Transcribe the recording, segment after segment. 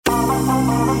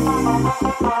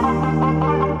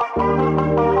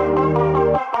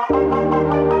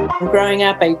growing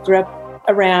up, I grew up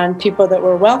around people that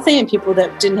were wealthy and people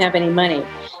that didn't have any money.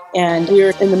 And we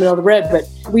were in the middle of the road, but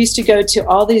we used to go to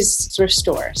all these thrift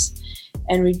stores.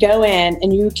 And we'd go in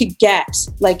and you could get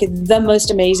like the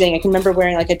most amazing. I can remember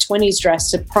wearing like a 20s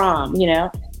dress to prom,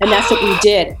 and that's what we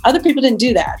did. Other people didn't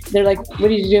do that. They're like,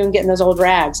 what are you doing getting those old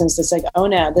rags? And it's just like, oh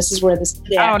no, this is where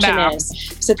the action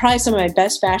is. So probably some of my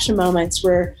best fashion moments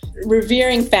were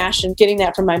revering fashion, getting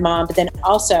that from my mom, but then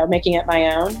also making it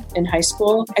my own in high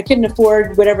school. I couldn't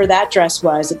afford whatever that dress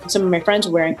was that some of my friends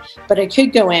were wearing, but I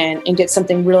could go in and get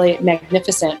something really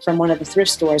magnificent from one of the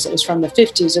thrift stores. It was from the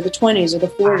 50s or the 20s or the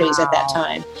 40s at that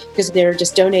time, because they were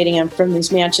just donating them from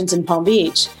these mansions in Palm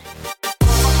Beach.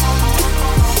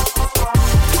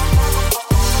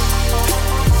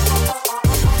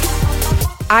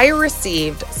 I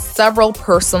received several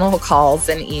personal calls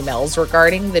and emails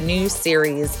regarding the new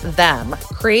series, Them,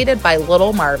 created by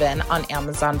Little Marvin on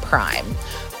Amazon Prime,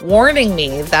 warning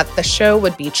me that the show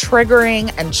would be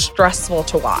triggering and stressful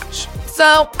to watch.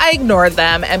 So I ignored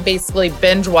them and basically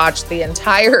binge watched the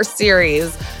entire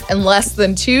series in less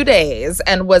than 2 days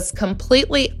and was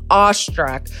completely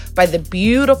awestruck by the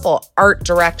beautiful art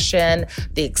direction,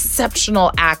 the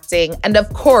exceptional acting, and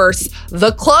of course,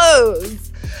 the clothes.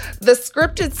 The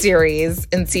scripted series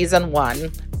in season 1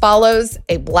 follows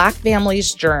a Black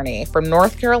family's journey from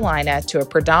North Carolina to a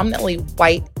predominantly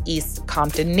white East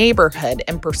Compton neighborhood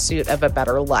in pursuit of a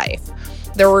better life.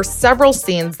 There were several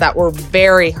scenes that were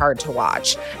very hard to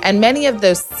watch, and many of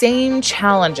those same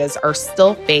challenges are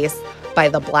still faced by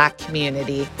the Black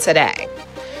community today.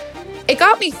 It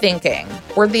got me thinking,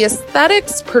 were the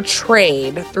aesthetics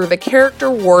portrayed through the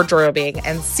character wardrobing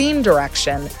and scene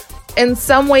direction in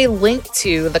some way linked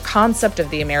to the concept of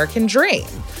the American dream?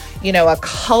 A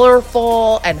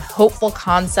colorful and hopeful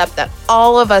concept that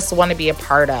all of us want to be a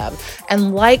part of.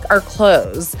 And like our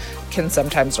clothes can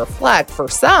sometimes reflect, for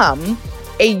some,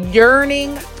 a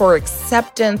yearning for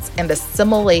acceptance and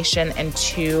assimilation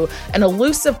into an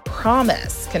elusive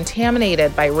promise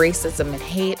contaminated by racism and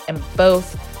hate in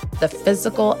both the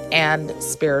physical and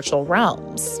spiritual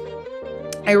realms.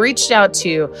 I reached out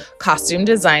to costume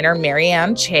designer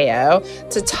Marianne Cheo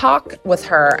to talk with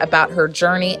her about her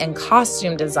journey in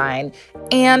costume design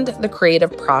and the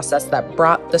creative process that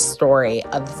brought the story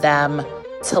of Them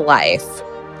to life.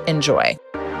 Enjoy.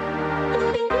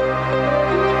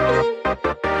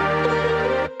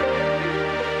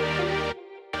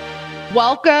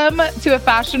 Welcome to a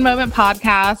Fashion Moment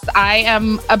podcast. I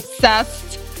am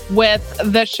obsessed with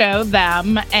the show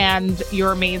Them and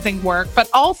your amazing work, but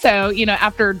also,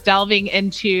 after delving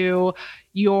into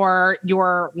your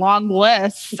long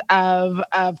list of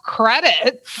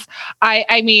credits,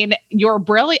 I mean, you're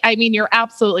brilliant. I mean, you're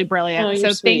absolutely brilliant. Oh,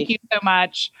 so sweet. Thank you so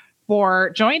much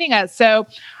for joining us. So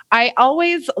I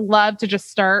always love to just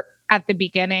start at the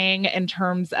beginning in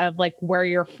terms of like where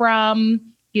you're from,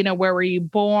 where were you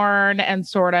born, and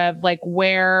sort of like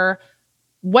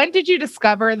when did you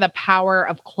discover the power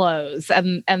of clothes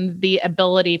and the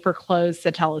ability for clothes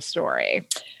to tell a story?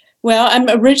 Well,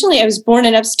 I was born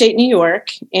in upstate New York,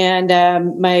 and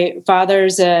my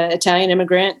father's an Italian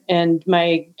immigrant, and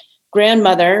my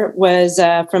grandmother was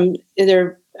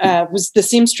was the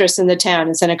seamstress in the town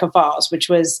in Seneca Falls,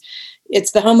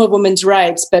 it's the home of women's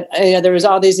rights, but there was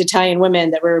all these Italian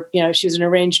women that were, she was an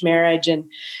arranged marriage, and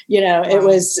Wow. it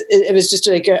was just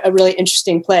like a really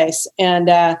interesting place. And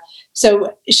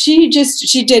so she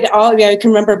did all. I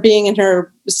can remember being in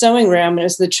her sewing room. It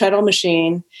was the treadle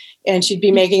machine, and she'd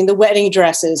be making the wedding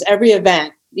dresses, every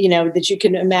event that you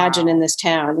can imagine in this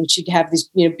town, and she'd have these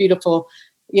beautiful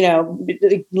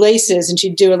laces, and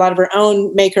she'd do a lot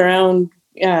of make her own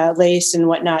lace and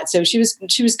whatnot. So she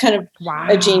was kind of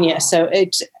a genius. So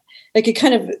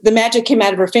the magic came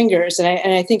out of her fingers.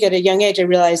 And I think at a young age, I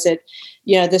realized that,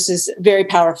 this is very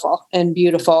powerful and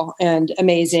beautiful and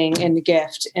amazing and a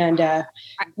gift. And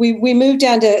we moved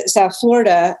down to South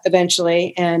Florida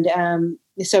eventually. And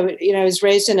so, I was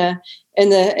raised in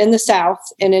the South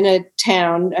and in a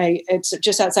town. It's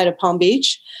just outside of Palm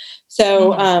Beach.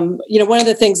 So, one of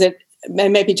the things that I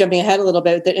might be jumping ahead a little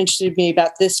bit that interested me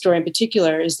about this story in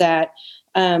particular is that,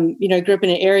 I grew up in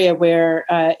an area where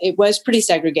it was pretty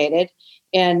segregated,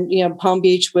 and, Palm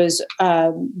Beach was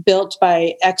built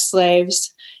by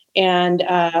ex-slaves and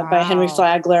by Henry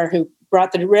Flagler, who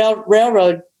brought the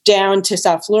railroad down to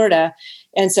South Florida.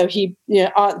 And so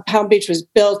Palm Beach was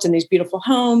built in these beautiful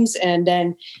homes. And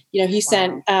then, he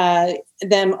sent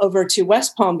them over to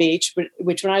West Palm Beach,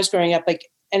 which when I was growing up, like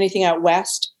anything out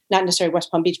west, not necessarily West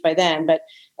Palm Beach by then, but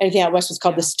anything out west was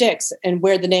called the Sticks. And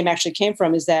where the name actually came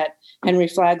from is that Henry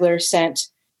Flagler sent,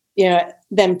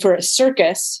 them for a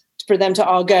circus for them to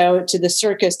all go to the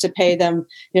circus to pay them,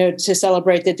 to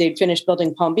celebrate that they'd finished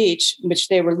building Palm Beach, which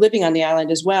they were living on the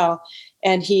island as well.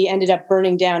 And he ended up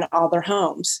burning down all their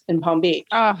homes in Palm Beach.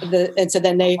 Oh, and so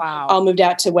then they all moved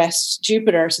out to West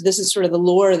Jupiter. So this is sort of the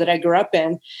lore that I grew up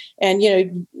in. And,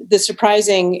 the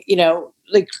surprising,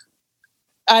 like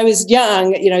I was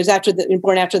young, it was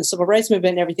born after the civil rights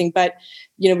movement and everything. But,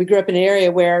 we grew up in an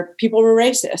area where people were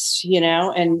racist,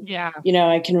 and,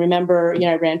 I can remember,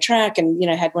 I ran track and,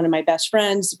 I had one of my best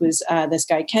friends was this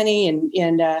guy, Kenny,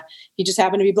 and he just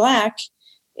happened to be Black.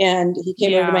 And he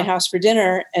came over to my house for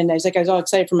dinner, and I was all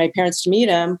excited for my parents to meet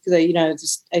him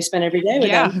because I spent every day with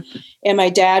him. And my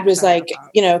dad was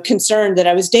concerned that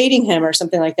I was dating him or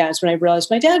something like that. That's when I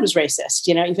realized my dad was racist,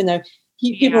 even though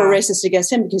people were racist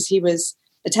against him because he was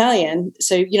Italian.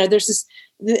 So,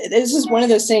 this is one of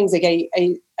those things. Like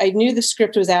I knew the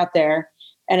script was out there,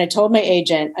 and I told my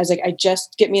agent, I was like,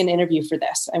 just get me an interview for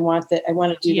this. I want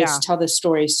to do this, tell this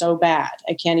story so bad.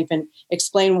 I can't even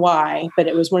explain why, but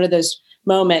it was one of those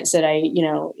moments that I,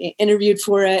 interviewed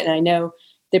for it. And I know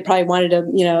they probably wanted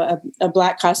a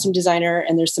Black costume designer,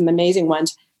 and there's some amazing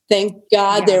ones. Thank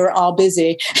God they were all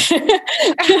busy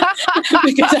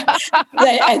because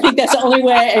I think that's the only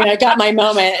way. And I got my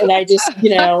moment, and I just,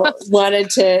 wanted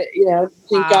to,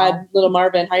 thank God little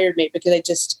Marvin hired me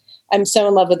because I'm so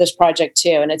in love with this project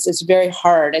too. And it's very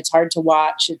hard. It's hard to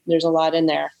watch. There's a lot in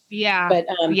there. Yeah. But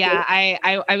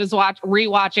I was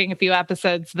rewatching a few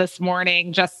episodes this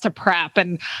morning just to prep,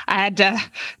 and I had to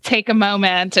take a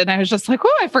moment, and I was just like,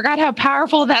 oh, I forgot how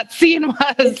powerful that scene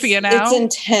was, It's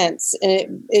intense.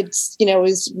 And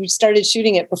we started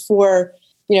shooting it before,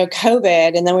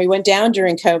 COVID, and then we went down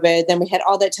during COVID. Then we had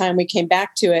all that time, we came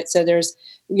back to it. So there's,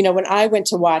 when I went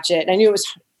to watch it, I knew it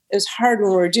was hard when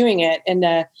we were doing it. And,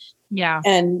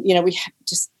 and, we had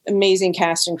just amazing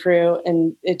cast and crew,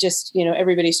 and it just,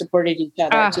 everybody supported each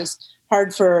other. It's just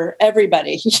hard for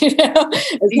everybody, it's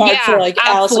hard for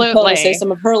Alison Pill to say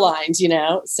some of her lines,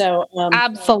 so.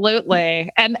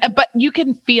 Absolutely. But you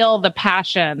can feel the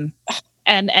passion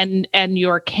and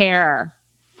your care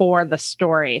for the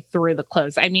story through the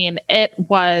clothes. I mean, it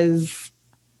was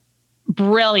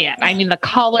brilliant. I mean, the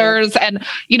colors and,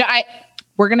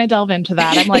 we're going to delve into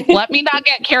that. I'm like, let me not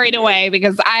get carried away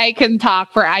because I can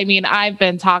talk I've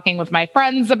been talking with my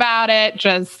friends about it,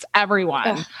 just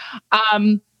everyone.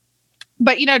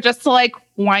 But, just to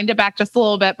wind it back just a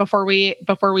little bit before we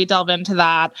delve into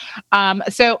that.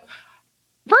 So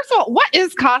first of all, what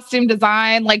is costume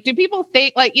design? Do people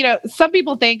think some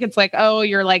people think it's oh,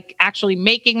 you're actually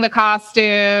making the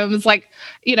costumes,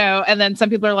 and then some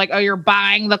people are oh, you're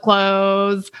buying the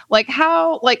clothes.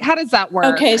 How does that work?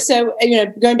 Okay. So,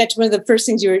 going back to one of the first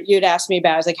things you'd asked me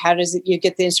about is how does you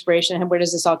get the inspiration and where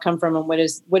does this all come from? And what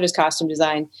is costume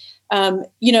design? And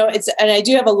I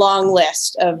do have a long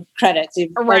list of credits.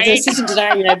 Right. As an assistant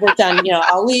designer, I've worked on,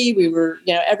 Ali, we were,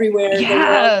 everywhere.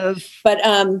 Yes. But,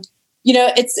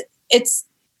 it's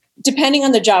depending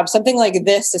on the job, something like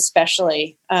this,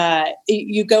 especially,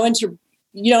 you go into,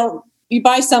 you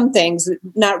buy some things,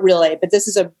 not really, but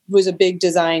this was a big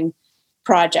design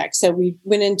project. So we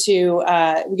went into,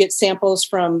 we get samples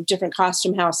from different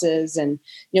costume houses, and,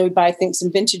 we buy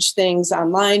some vintage things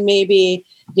online, maybe,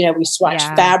 we swatch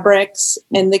fabrics.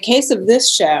 In the case of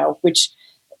this show, which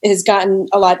has gotten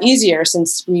a lot easier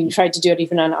since we tried to do it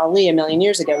even on Ali a million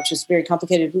years ago, which was very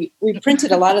complicated. We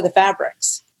printed a lot of the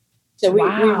fabrics. So we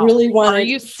really wanted. Are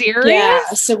you serious? Yeah.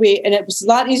 So and it was a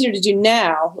lot easier to do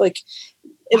now.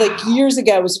 Years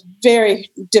ago, it was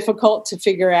very difficult to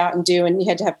figure out and do, and you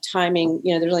had to have timing.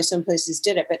 There's only some places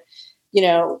did it, but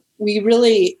we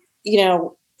really,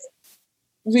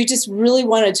 we just really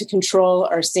wanted to control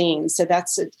our scenes. So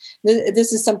that's it.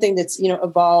 This is something that's,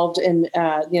 evolved, and,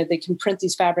 they can print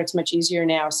these fabrics much easier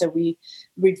now. So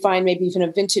we'd find maybe even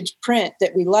a vintage print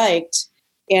that we liked,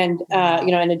 and,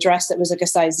 in a dress that was a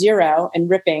size 0 and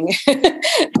ripping.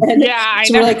 And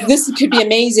so we're this could be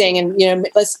amazing. And,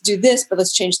 let's do this, but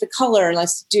let's change the color, and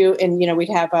let's do, and, we'd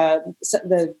have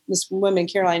this woman,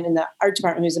 Caroline, in the art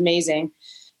department, who's amazing,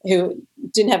 who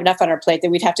didn't have enough on our plate, that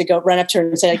we'd have to go run up to her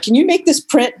and say, can you make this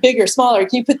print bigger, smaller?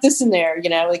 Can you put this in there?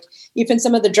 Even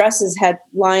some of the dresses had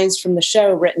lines from the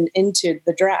show written into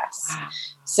the dress. Wow.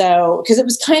 So, because it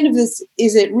was kind of this,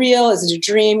 is it real? Is it a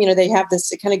dream? They have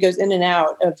this, it kind of goes in and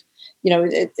out of,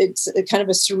 it's a kind of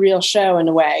a surreal show in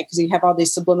a way, because you have all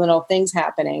these subliminal things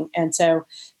happening. And so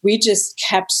we just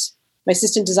kept, my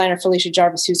assistant designer, Felicia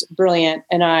Jarvis, who's brilliant,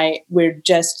 and I, we're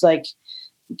just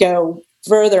go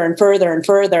further and further and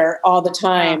further all the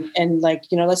time. And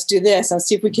let's do this. Let's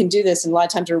see if we can do this. And a lot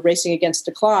of times we're racing against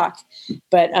the clock,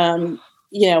 but,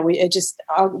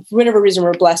 for whatever reason,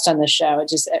 we're blessed on this show. It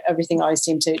just, everything always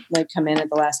seemed to like come in at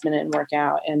the last minute and work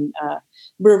out. And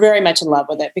we're very much in love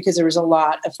with it because there was a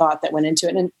lot of thought that went into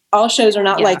it. And all shows are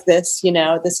not like this,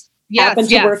 this happened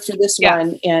to work for this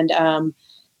one. And,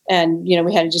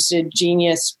 we had just a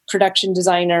genius production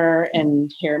designer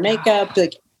and hair and makeup,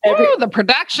 like the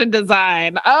production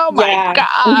design. Oh my God.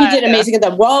 And he did amazing at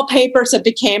the wallpaper. So it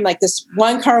became like this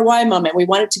one car Y moment. We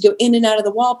wanted to go in and out of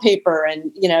the wallpaper.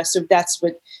 And, so that's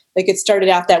what, like, it started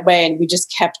out that way. And we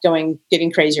just kept going,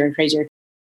 getting crazier and crazier.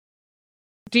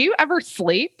 Do you ever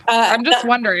sleep? I'm just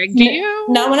wondering. Do you?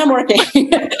 Not when I'm working.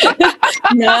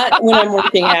 Not when I'm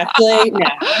working, actually. No.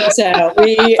 So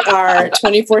we are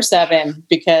 24/7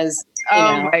 because,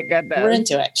 my goodness, we're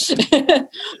into it.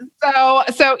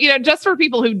 So, just for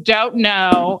people who don't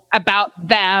know about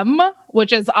Them,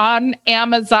 which is on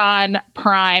Amazon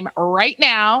Prime right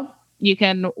now, you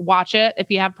can watch it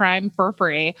if you have Prime for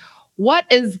free.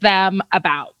 What is Them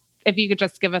about? If you could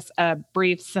just give us a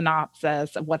brief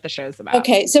synopsis of what the show's about.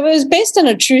 Okay. So it was based on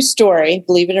a true story,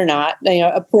 believe it or not,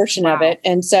 a portion of it.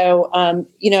 And so,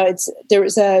 there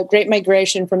was a great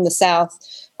migration from the South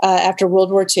after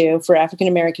World War II for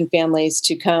African-American families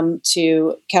to come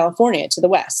to California, to the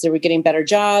West. They were getting better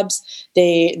jobs.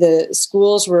 The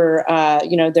schools were,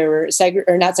 they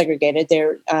were not segregated.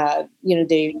 They're,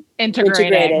 they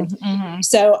integrated. Mm-hmm.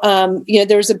 So,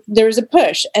 there was a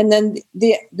push. And then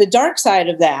the dark side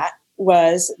of that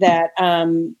was that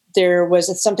there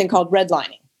was something called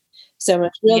redlining.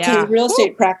 So real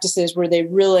estate practices where they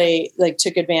really like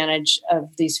took advantage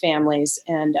of these families.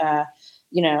 And,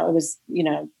 it was,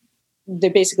 they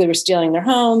basically were stealing their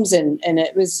homes and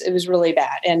it was really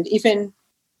bad. And even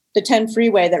the 10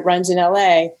 freeway that runs in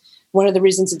LA, one of the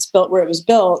reasons it's built where it was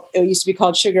built, it used to be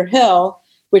called Sugar Hill,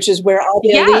 which is where all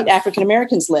the elite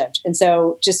African-Americans lived. And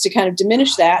so just to kind of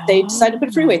diminish that, they decided to put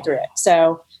a freeway through it.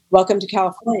 So welcome to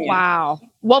California. Wow.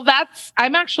 Well, I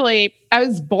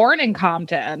was born in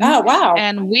Compton. Oh, wow.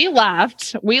 And we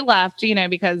left,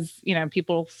 because,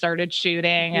 people started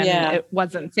shooting and it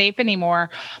wasn't safe anymore.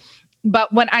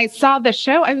 But when I saw the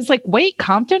show, I was like, wait,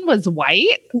 Compton was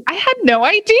white? I had no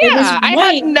idea. I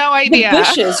had no idea.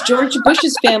 George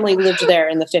Bush's family lived there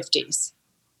in the 50s.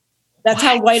 That's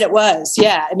how white it was.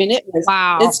 Yeah. I mean, it was,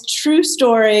 it's true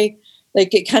story.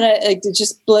 Like it kind of it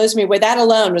just blows me away. That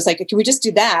alone was like, can we just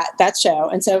do that show?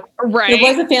 And so there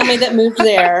was a family that moved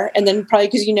there. And then probably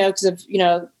because of,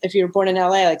 if you were born in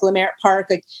LA, like Leimert Park,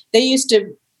 like they used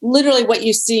to literally what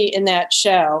you see in that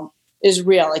show is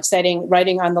real, like setting,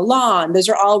 writing on the lawn. Those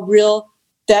are all real.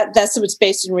 That's what's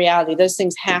based in reality. Those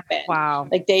things happen. Wow.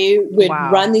 Like they would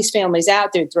run these families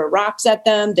out. They would throw rocks at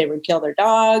them. They would kill their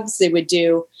dogs. They would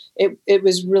do it. It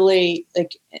was really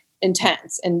like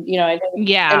intense. And,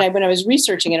 when I was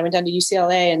researching it, I went down to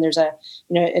UCLA and there's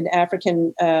an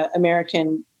African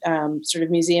American sort of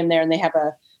museum there. And they have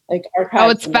a archive. Oh,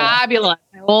 it's fabulous.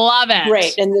 I love it.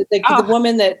 Great. And the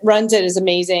woman that runs it is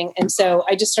amazing. And so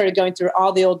I just started going through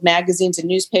all the old magazines and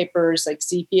newspapers like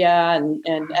Sepia and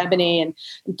Ebony and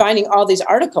finding all these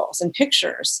articles and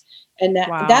pictures. And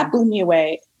that blew me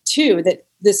away too, that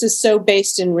this is so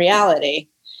based in reality.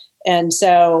 And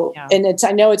so,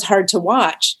 I know it's hard to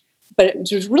watch, but it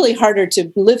was really harder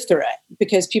to live through it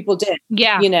because people did,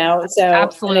 so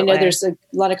absolutely. And I know there's a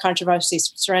lot of controversy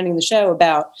surrounding the show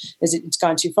about, it's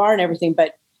gone too far and everything,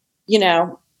 but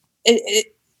it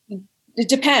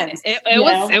depends.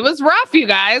 It was rough, you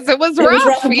guys. It was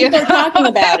rough. People are talking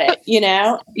about it,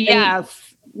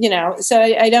 Yes. And, so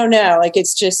I don't know, like,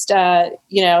 it's just,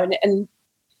 and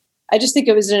I just think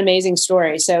it was an amazing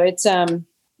story. So it's, so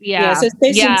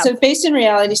it's based in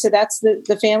reality. So that's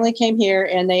the family came here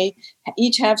and they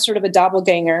each have sort of a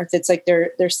doppelganger that's like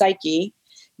their psyche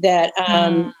that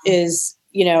is,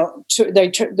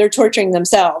 they're torturing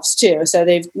themselves too. So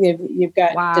you've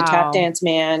got the tap dance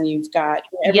man, you've got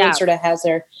everyone sort of has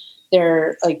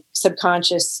their like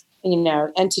subconscious,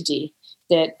 entity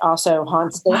that also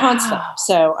haunts them.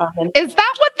 So is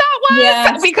that what that was?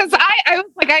 Yes. Because I was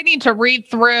like, I need to read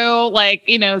through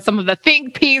some of the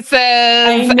think pieces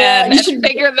and you should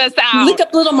figure this out. Look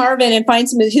up Little Marvin and find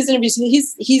some of his interviews.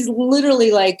 He's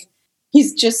literally like,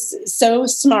 he's just so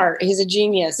smart. He's a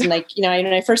genius. And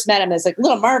when I first met him, I was like,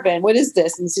 Little Marvin, what is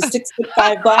this? And he's a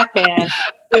 6'5" black man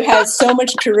who has so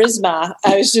much charisma.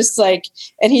 I was just like,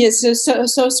 and he is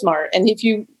so smart. And if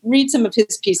you read some of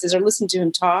his pieces or listen to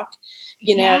him talk,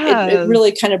 it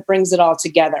really kind of brings it all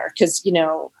together because,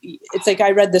 it's like I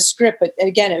read the script, but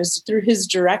again, it was through his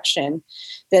direction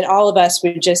that all of us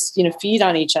would just, feed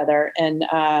on each other. And,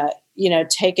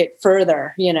 take it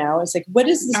further. It's like, what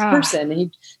is this person? And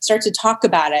you start to talk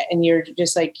about it, and you're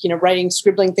just like,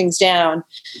 scribbling things down.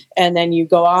 And then you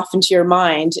go off into your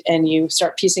mind and you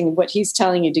start piecing what he's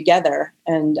telling you together.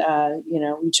 And,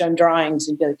 we show him drawings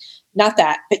and be like, not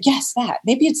that, but yes, that,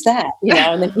 maybe it's that,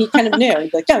 and then he kind of knew.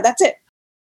 He'd be like, no, that's it.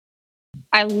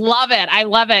 I love it. I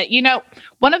love it.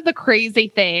 One of the crazy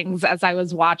things as I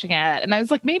was watching it, and I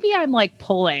was like, maybe I'm like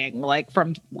pulling like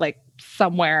from like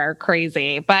somewhere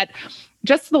crazy, but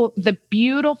just the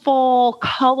beautiful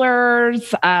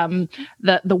colors, the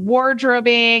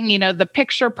wardrobing, the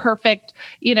picture perfect,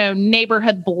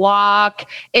 neighborhood block.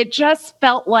 It just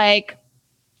felt like,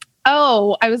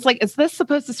 I was like, is this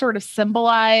supposed to sort of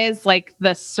symbolize like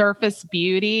the surface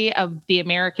beauty of the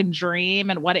American dream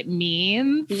and what it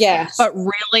means? Yes. But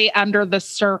really under the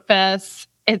surface,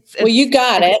 it's you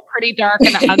got it. Pretty dark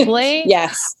and ugly.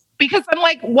 Yes. Because I'm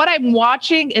like, what I'm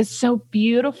watching is so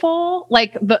beautiful.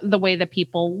 Like the way that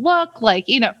people look, like,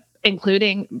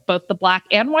 including both the Black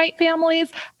and white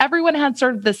families, everyone had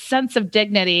sort of this sense of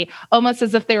dignity, almost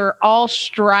as if they were all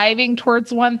striving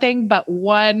towards one thing, but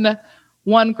one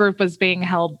group was being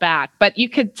held back. But you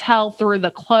could tell through the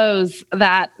clothes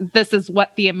that this is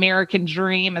what the American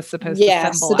dream is supposed to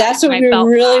symbolize. So that's what we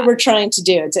really were trying to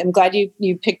do. I'm glad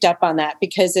you picked up on that,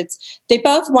 because they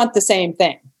both want the same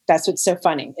thing. That's what's so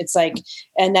funny. It's like,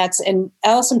 and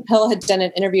Alison Pill had done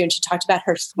an interview and she talked about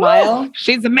her smile. Woo,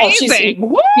 she's amazing. She's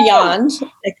beyond.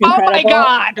 Like, oh my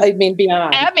God. I mean,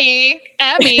 beyond. Emmy,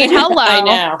 hello. I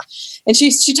know. And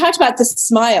she talked about the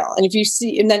smile. And if you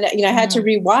see, and then, I had to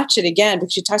rewatch it again,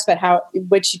 but she talks about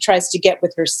what she tries to get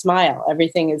with her smile.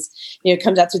 Everything is,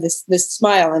 comes out through this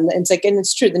smile. And it's like, and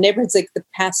it's true. The neighborhood's like the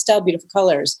pastel, beautiful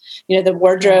colors. The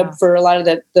wardrobe for a lot of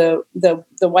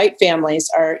the white families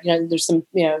are, there's some,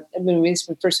 when we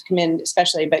first come in,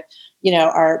 especially, but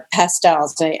are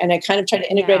pastels, and I kind of try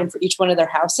to integrate them for each one of their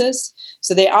houses,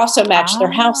 so they also match their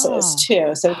houses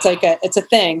too. So it's like it's a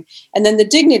thing. And then the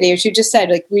dignity, as you just said,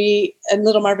 like we and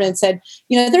Little Marvin had said,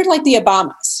 they're like the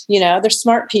Obamas. They're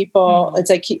smart people.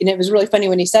 It's like, and it was really funny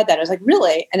when he said that. I was like,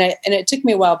 really? And it took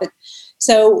me a while, but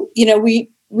so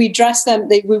we dressed them.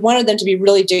 We wanted them to be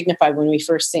really dignified when we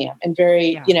first see them, and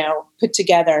very, put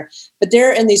together. But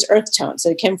they're in these earth tones. So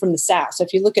they came from the South. So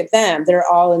if you look at them, they're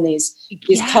all in these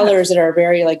colors that are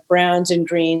very like browns and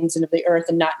greens and of the earth,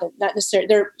 and not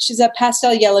necessarily. She's a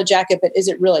pastel yellow jacket, but is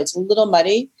it really? It's a little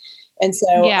muddy. And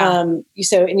so,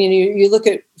 you look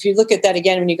at that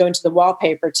again when you go into the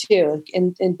wallpaper too,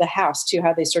 in the house too,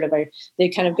 how they sort of they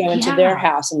kind of go into their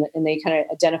house and they kind of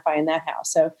identify in that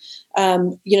house. So,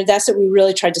 that's what we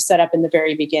really tried to set up in the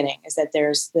very beginning, is that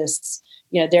there's this,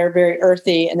 they're very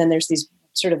earthy, and then there's these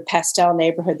sort of pastel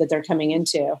neighborhood that they're coming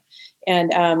into,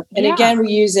 and again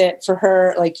we use it for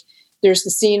her. Like there's the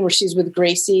scene where she's with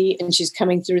Gracie and she's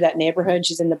coming through that neighborhood.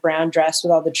 She's in the brown dress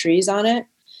with all the trees on it.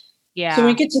 Yeah. So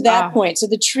when we get to that point, so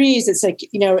the trees, it's like,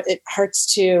 it hurts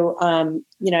to, I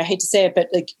hate to say it, but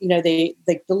like, they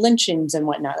like the lynchings and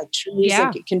whatnot, like trees,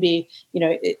 like it can be,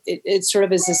 it sort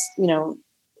of is this,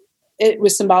 it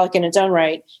was symbolic in its own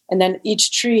right. And then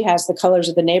each tree has the colors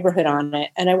of the neighborhood on it.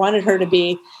 And I wanted her to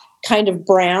be kind of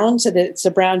brown, so that it's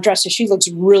a brown dress. So she looks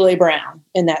really brown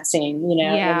in that scene,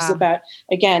 It was about,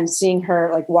 again, seeing her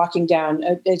like walking down.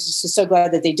 It's just so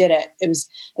glad that they did it. I was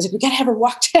like, we got to have her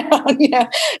walk down, all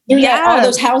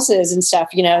those houses and stuff,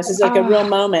 This is like a real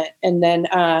moment. And then,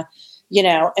 and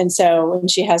so when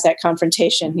she has that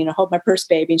confrontation, hold my purse,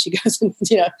 baby. And she goes and,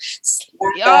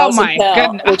 oh my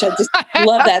goodness. Which I just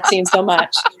love that scene so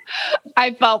much.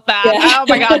 I felt that. Yeah. Oh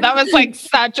my God. That was like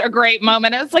such a great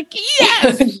moment. I was like,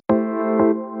 yes.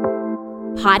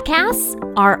 Podcasts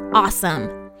are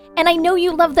awesome. And I know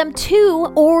you love them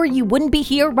too, or you wouldn't be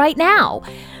here right now.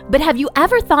 But have you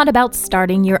ever thought about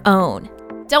starting your own?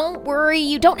 Don't worry,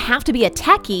 you don't have to be a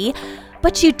techie,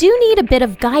 but you do need a bit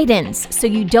of guidance so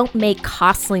you don't make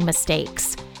costly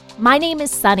mistakes. My name is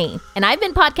Sunny, and I've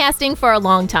been podcasting for a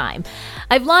long time.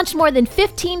 I've launched more than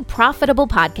 15 profitable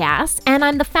podcasts, and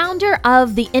I'm the founder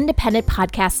of the Independent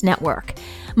Podcast Network.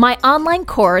 My online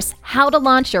course, How to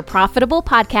Launch Your Profitable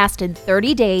Podcast in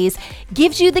 30 Days,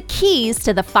 gives you the keys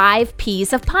to the 5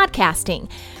 Ps of podcasting,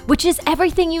 which is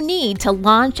everything you need to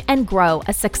launch and grow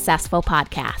a successful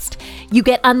podcast. You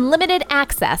get unlimited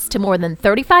access to more than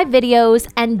 35 videos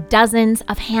and dozens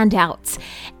of handouts.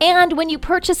 And when you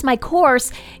purchase my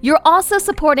course, you're also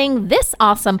supporting this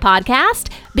awesome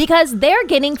podcast because they're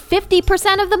getting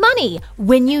 50% of the money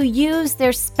when you use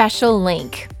their special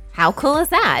link. How cool is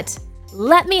that?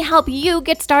 Let me help you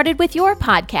get started with your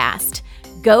podcast.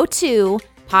 Go to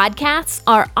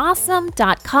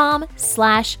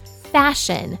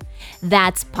podcastoreawesome.com/fashion.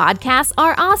 That's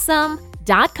podcastoreawesome.com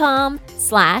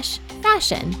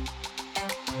Etsy.com/fashion.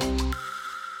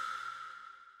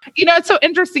 It's so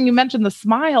interesting you mentioned the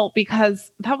smile,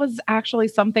 because that was actually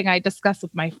something I discussed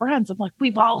with my friends. I'm like,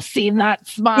 we've all seen that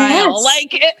smile. Yes.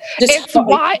 Like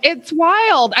it's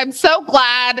wild. I'm so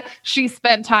glad she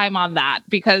spent time on that,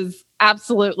 because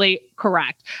absolutely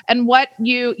correct. And what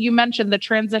you mentioned, the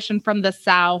transition from the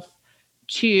South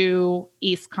to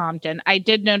East Compton, I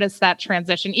did notice that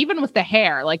transition, even with the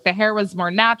hair. Like the hair was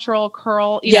more natural,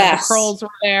 curl, the curls were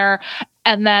there.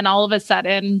 And then all of a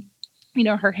sudden,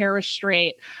 her hair was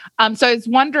straight. So I was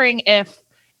wondering if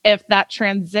that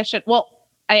transition, well,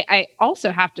 I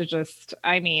also have to just,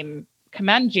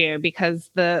 commend you,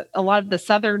 because a lot of the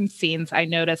Southern scenes, I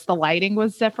noticed the lighting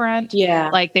was different. Yeah.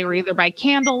 Like they were either by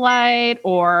candlelight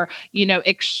or,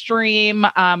 extreme,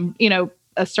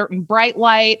 a certain bright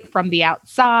light from the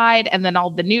outside, and then all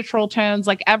the neutral tones,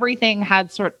 like everything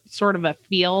had sort of a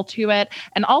feel to it.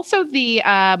 And also the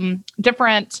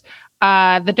different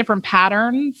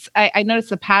patterns. I noticed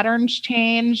the patterns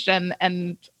changed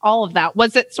and all of that.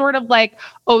 Was it sort of like,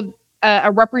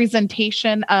 a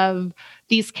representation of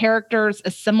these characters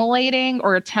assimilating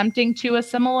or attempting to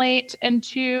assimilate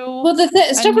into? Well, the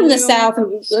stuff from the South,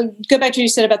 go back to what you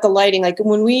said about the lighting. Like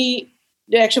when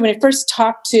I first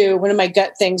talked to, one of my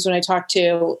gut things when I talked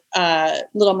to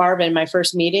Little Marvin in my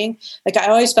first meeting, like I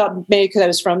always felt, maybe because I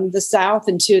was from the South,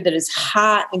 and two, that it's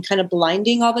hot and kind of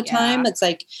blinding all the time. It's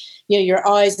like, you're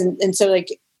always, and so like,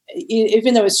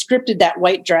 even though it was scripted, that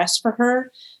white dress for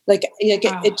her,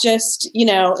 it just,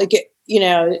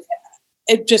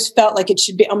 it just felt like it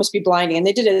should almost be blinding. And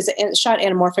they did it shot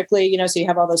anamorphically, so you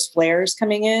have all those flares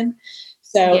coming in.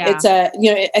 So it's I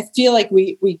feel like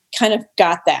we kind of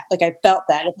got that. Like I felt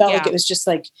that. It felt like it was just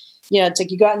like, it's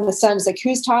like you go out in the sun, it's like,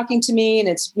 who's talking to me? And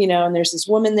it's, and there's this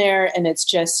woman there, and it's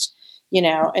just,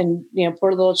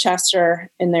 poor little Chester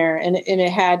in there, and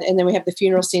then we have the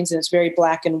funeral scenes, and it's very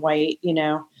black and white,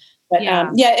 but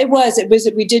it was,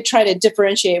 we did try to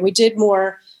differentiate. We did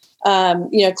more,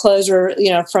 clothes were,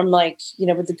 from like,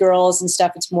 with the girls and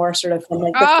stuff, it's more sort of from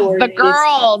like the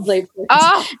girls.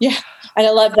 Yeah. And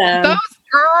I love them. Those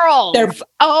girls.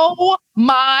 Oh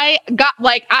my God.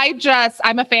 Like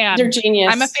I'm a fan. They're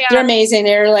genius. I'm a fan. They're amazing.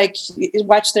 They're like,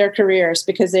 watch their careers,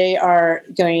 because they are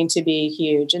going to be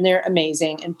huge, and they're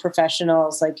amazing and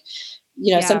professionals. Like,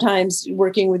 sometimes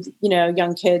working with,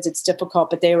 young kids, it's difficult,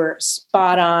 but they were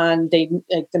spot on. They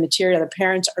like the material, the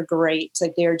parents are great. It's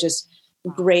like, they're just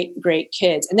great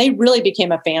kids, and they really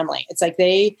became a family. It's like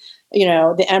the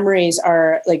Emerys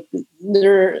are like,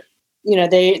 they're,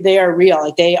 they are real.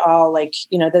 Like they all, like,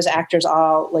 those actors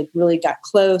all like really got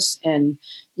close, and,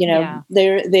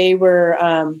 they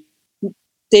were,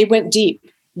 they went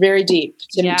deep, very deep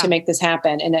to make this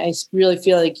happen. And I really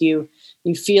feel like you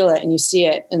feel it and you see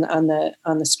it on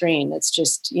the screen. It's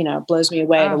just, blows me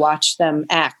away to watch them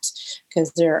act,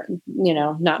 because they're,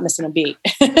 not missing a beat.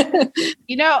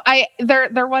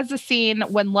 There was a scene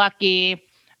when Lucky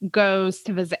goes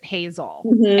to visit Hazel,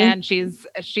 and she's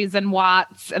in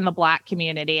Watts in the Black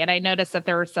community. And I noticed that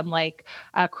there were some like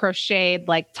crocheted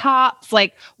like tops.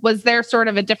 Like, was there sort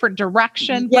of a different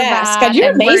direction for that? God,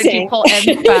 you're amazing. You pull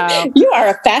info? You are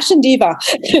a fashion diva.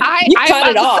 You caught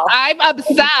it all. I'm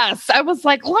obsessed. I was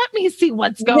like, let me see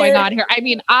what's going on here.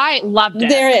 I loved it.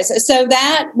 There is. So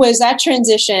that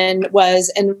transition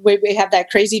was, and we have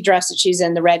that crazy dress that she's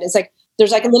in, the red. It's like,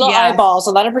 there's like little eyeballs.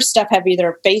 A lot of her stuff have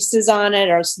either faces on it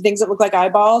or things that look like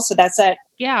eyeballs. So that's that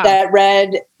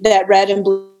red and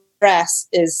blue dress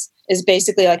is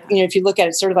basically like, if you look at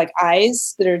it, sort of like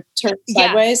eyes that are turned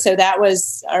sideways. So that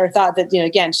was our thought that,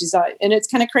 again, she's, and it's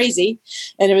kind of crazy.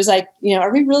 And it was like,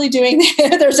 are we really doing this?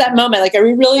 There's that moment, like, are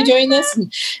we really doing this?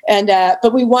 And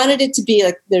but we wanted it to be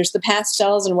like, there's the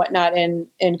pastels and whatnot in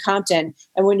Compton.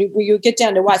 And when you get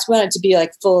down to Watts, we wanted it to be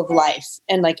like full of life,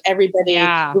 and like everybody,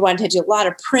 we wanted to do a lot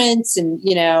of prints, and,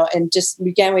 and just,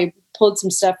 again, we pulled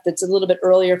some stuff that's a little bit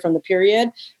earlier from the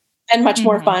period, and much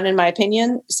more fun, in my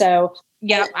opinion. So,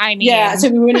 so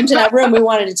we went into that room. We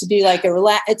wanted it to be like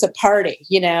it's a party,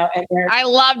 and I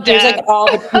loved there's it. Like all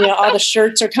the, all the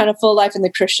shirts are kind of full life, and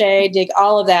the crochet,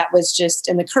 all of that was just,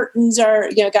 and the curtains are,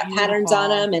 got patterns on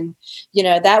them. And,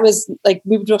 that was like,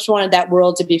 we just wanted that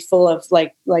world to be full of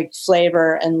like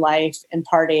flavor and life and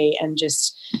party and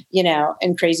just,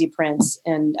 and crazy prints.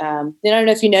 And, I don't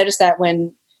know if you noticed that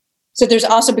so there's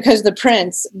also, because of the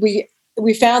prints, we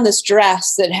found this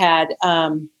dress that had,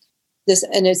 this,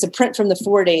 and it's a print from the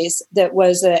 40s that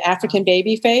was an African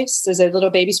baby face. There's a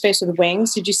little baby's face with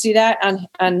wings. Did you see that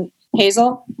on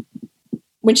Hazel?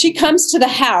 When she comes to the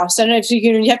house, I don't know if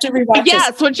you have to rewatch this.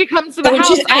 Yes, when she comes to the house,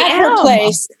 she's at her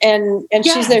place and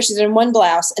she's there, she's in one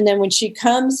blouse. And then when she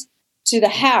comes to the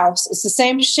house. It's the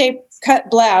same shape cut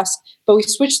blouse, but we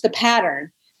switched the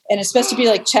pattern. And it's supposed to be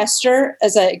like Chester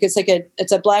it's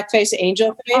a blackface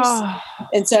angel face. Oh,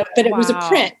 And so, but it was a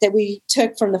print that we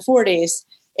took from the 40s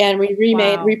and we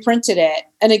reprinted it.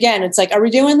 And again, it's like, are we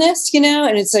doing this?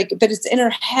 And it's like, but it's in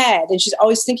her head and she's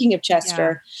always thinking of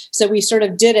Chester. Yeah. So we sort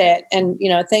of did it. And,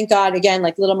 thank God again,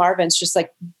 like Little Marvin's just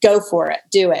like, go for it,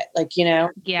 do it. Like, he's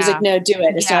like, no, do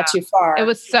it. It's not too far. It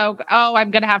was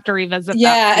I'm going to have to revisit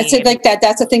that. It's like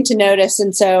that's a thing to notice.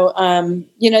 And so,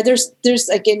 there's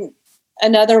again,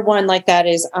 another one like that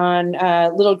is on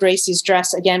little Gracie's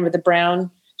dress again with the brown.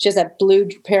 She has that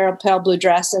pale blue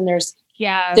dress, and there's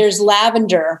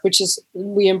lavender, which is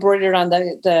we embroidered on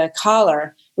the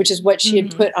collar, which is what she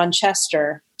had put on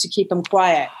Chester to keep him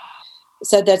quiet.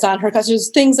 So that's on her. Because there's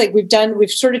things like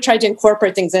we've sort of tried to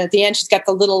incorporate things, and at the end she's got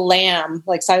the little lamb,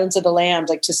 like Silence of the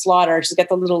Lambs, like to slaughter. She's got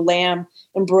the little lamb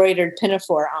embroidered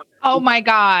pinafore on her. Oh my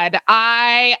God,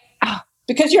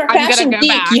 because you're a fashion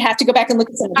geek, you have to go back and look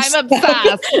at some of this I'm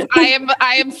obsessed.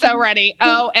 I am so ready.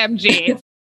 OMG.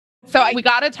 So we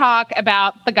got to talk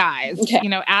about the guys. Okay.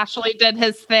 Ashley did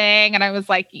his thing and I was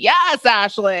like, yes,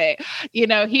 Ashley.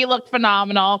 He looked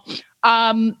phenomenal.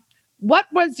 What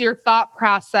was your thought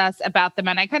process about them?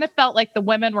 And I kind of felt like the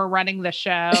women were running the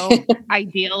show,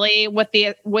 ideally, with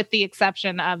the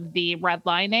exception of the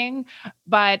redlining.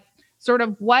 But sort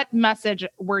of what message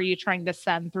were you trying to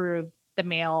send through the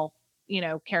male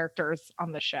characters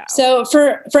on the show? So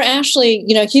for Ashley,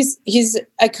 he's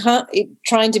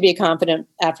trying to be a confident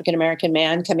African-American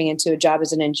man coming into a job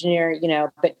as an engineer,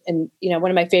 but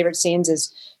one of my favorite scenes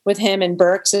is with him and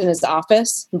Burks in his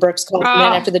office. And Burks called him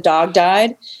in after the dog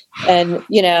died. And,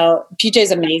 PJ's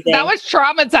amazing. That was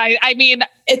traumatizing. I mean,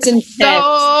 it's intense.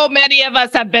 So many of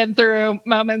us have been through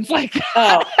moments like that.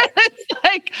 Oh. It's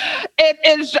like, it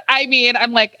is, I mean,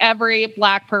 I'm like every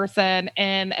Black person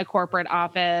in a corporate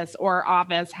office or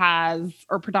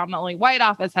predominantly white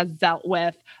office has dealt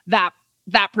with that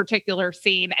particular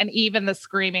scene, and even the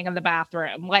screaming in the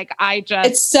bathroom. Like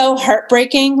it's so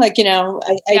heartbreaking. Like,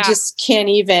 I just can't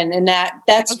even, and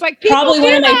that's like, probably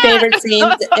one of my favorite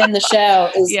scenes in the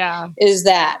show is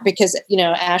that, because,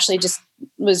 Ashley just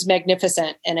was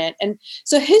magnificent in it. And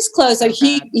so his clothes, like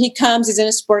he comes, he's in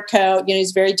a sport coat,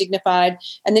 he's very dignified.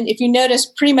 And then if you notice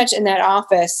pretty much in that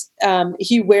office,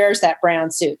 he wears that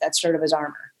brown suit. That's sort of his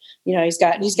armor. He's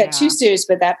got two suits,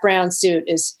 but that brown suit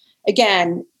is,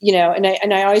 again,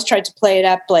 and I always tried to play it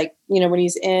up, like, when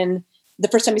he's in the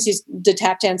first time he sees the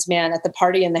tap dance man at the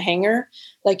party in the hangar,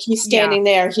 like he's standing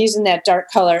there, he's in that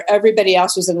dark color. Everybody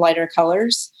else was in lighter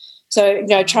colors. So,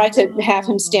 I tried to have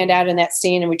him stand out in that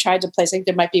scene, and we tried to place, I think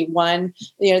there might be one,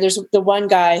 there's the one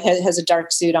guy has a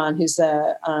dark suit on who's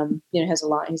has a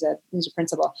lot, he's a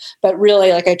principal, but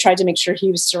really, like, I tried to make sure he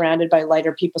was surrounded by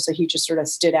lighter people. So he just sort of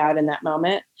stood out in that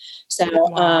moment. So,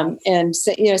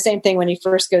 same thing when he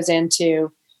first goes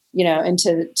into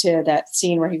that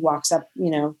scene where he walks up,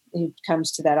 he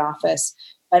comes to that office.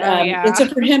 But, and so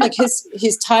for him, like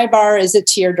his tie bar is a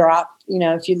teardrop.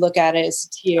 If you look at it, it's a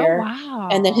tear. Oh, wow.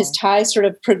 And then his ties sort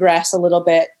of progress a little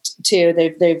bit too.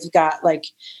 They've got like,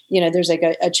 there's like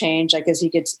a change, like as he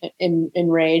gets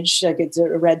enraged, like it's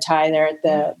a red tie there at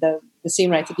the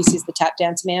scene where I think he sees the tap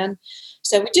dance man.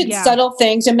 So we did subtle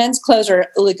things, and men's clothes are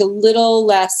like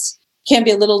can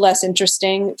be a little less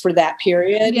interesting for that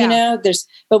period,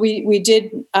 but we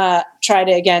did try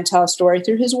to, again, tell a story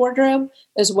through his wardrobe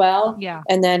as well. Yeah.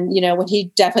 And then, when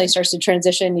he definitely starts to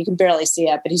transition, you can barely see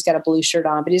it, but he's got a blue shirt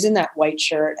on, but he's in that white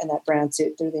shirt and that brown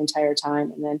suit through the entire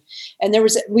time.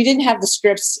 We didn't have the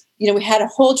scripts, we had a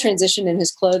whole transition in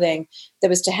his clothing that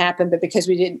was to happen, but because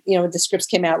we didn't, the scripts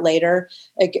came out later,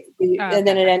 and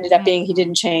then it ended up being, he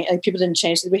didn't change, like people didn't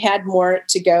change. So we had more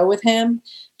to go with him,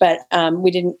 but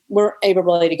weren't able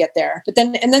really to get there. But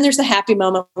then there's the happy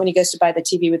moment when he goes to buy the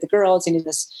TV with the girls, and he's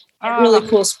this really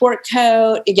cool sport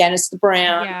coat. Again, it's the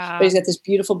brown, but he's got this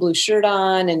beautiful blue shirt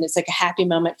on, and it's like a happy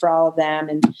moment for all of them.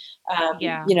 And,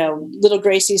 little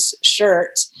Gracie's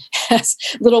shirt has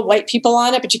little white people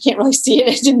on it, but you can't really see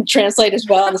it. It didn't translate as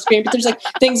well on the screen, but there's like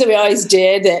things that we always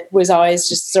did that was always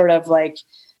just sort of like,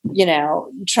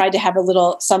 tried to have a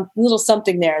little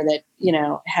something there that,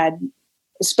 had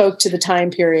spoke to the time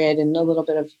period and a little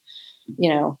bit of,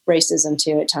 racism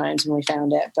too at times when we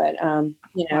found it. But,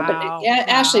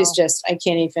 Ashley's just, I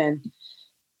can't even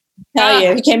tell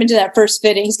you. He came into that first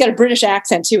fitting. He's got a British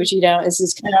accent too, which this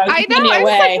is kind of, I know. I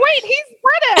was like, wait, he's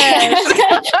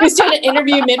British. He was doing an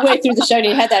interview midway through the show, and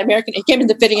he had that American, he came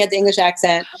into the fitting, had the English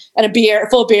accent and a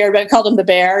full beard, but I called him the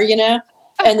bear,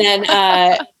 And then,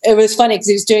 it was funny because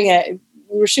he was doing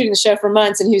we were shooting the show for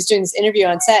months, and he was doing this interview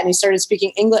on set, and he started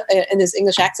speaking English in this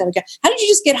English accent. I go, how did you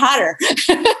just get hotter?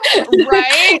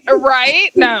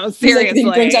 Right. No, seriously. He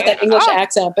brings out that English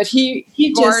accent, but he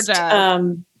just,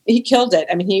 he killed it.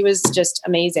 I mean, he was just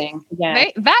amazing. Yeah.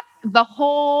 The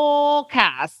whole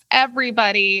cast,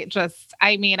 everybody just,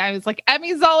 I mean, I was like,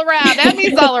 Emmys all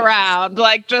around,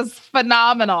 like just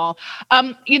phenomenal.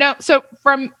 So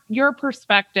from your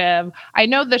perspective, I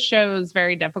know the show is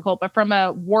very difficult, but from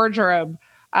a wardrobe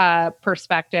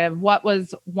perspective, what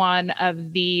was one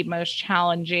of the most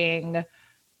challenging,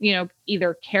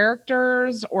 either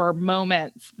characters or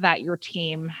moments that your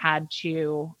team had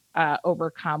to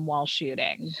overcome while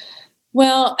shooting?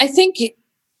 Well, I think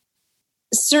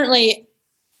certainly,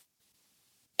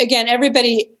 again,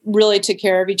 everybody really took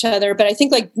care of each other, but I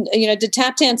think the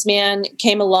Tap Dance Man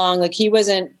came along, like he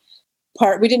wasn't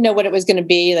we didn't know what it was going to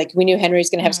be. Like we knew Henry was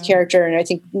going to have his character, and I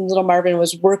think Little Marvin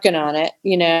was working on it,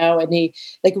 and he,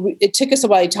 it took us a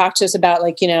while. He talked to us about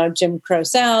Jim Crow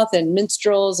South and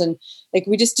minstrels, and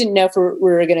we just didn't know if we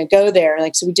were going to go there.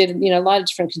 So we did, a lot of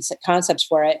different concepts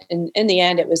for it. And in the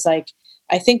end, it was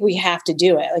I think we have to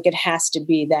do it. It has to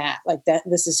be that,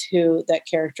 this is who that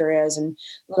character is. And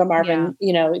Little Marvin,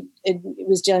 it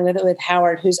was dealing with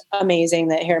Howard, who's amazing,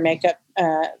 the hair makeup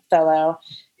fellow,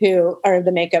 or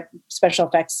the makeup special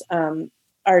effects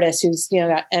artist, who's,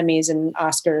 got Emmys and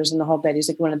Oscars and the whole bit. He's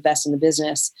one of the best in the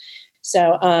business.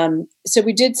 So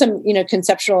we did some,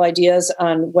 conceptual ideas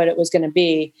on what it was going to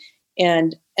be.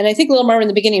 And I think Little Marvin in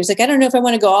the beginning was I don't know if I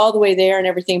want to go all the way there and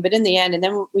everything, but in the end, and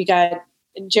then we got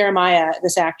Jeremiah,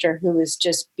 this actor who was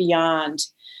just beyond,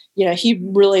 he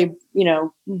really,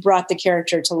 brought the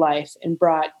character to life and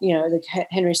brought, the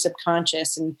Henry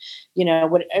subconscious and,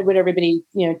 what everybody,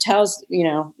 tells,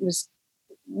 was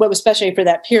what was special for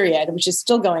that period, which is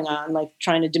still going on,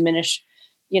 trying to diminish,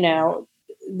 the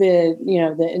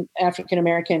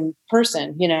African-American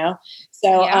person,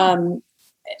 so,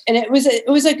 and it was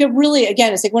a really,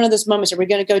 again, it's one of those moments, are we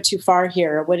going to go too far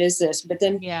here? What is this? But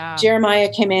then Jeremiah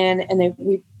came in, and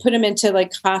we put him into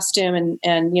costume,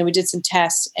 and we did some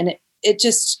tests, and it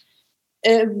just,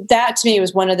 that to me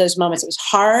was one of those moments. It was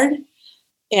hard,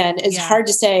 and it's hard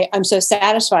to say I'm so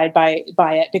satisfied by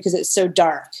it because it's so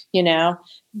dark,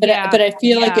 but I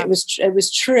feel like it was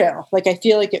true. I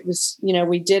feel like it was,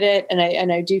 we did it.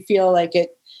 And I do feel like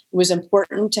it was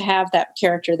important to have that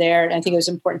character there. And I think it was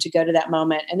important to go to that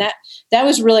moment. And that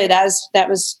was really, that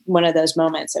was one of those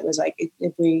moments. It was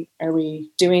are we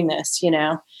doing this,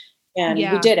 and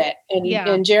we did it.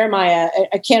 And Jeremiah,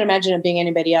 I can't imagine it being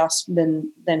anybody else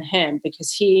than him,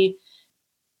 because he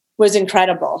was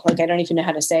incredible. I don't even know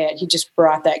how to say it. He just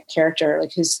brought that character,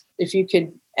 if you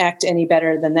could act any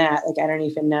better than that, I don't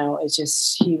even know. It's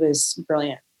just, he was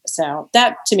brilliant. So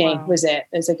that to me was it.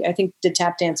 It was I think the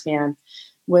Tap Dance Man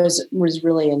was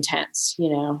really intense,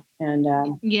 and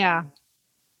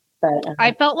but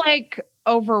I felt like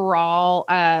overall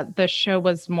the show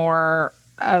was more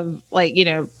of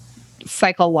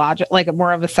psychological,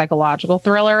 more of a psychological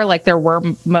thriller. There were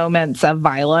moments of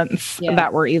violence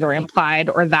that were either implied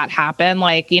or that happened.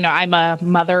 I'm a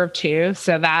mother of two,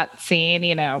 so that scene,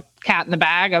 cat in the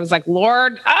bag, I was like,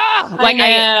 Lord,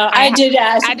 I did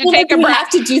ask. I had to take a breath. Have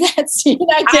to do that scene.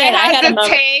 I had to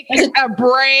take a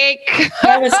break.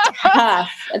 That was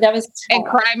tough. And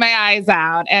cry my eyes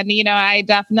out. And I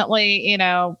definitely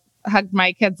hugged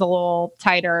my kids a little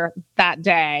tighter that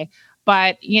day.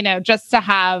 But just to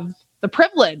have the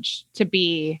privilege to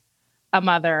be a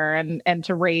mother and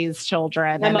to raise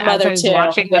children. I'm and a mother as I was too.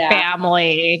 watching the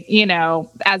family,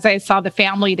 as I saw the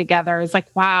family together, it's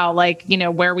wow,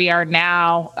 where we are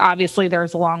now, obviously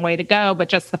there's a long way to go, but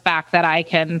just the fact that I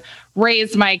can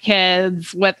raise my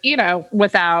kids with,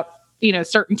 without,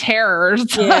 certain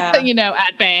terrors,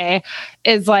 at bay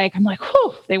is I'm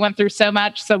whew, they went through so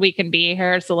much so we can be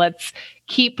here. So let's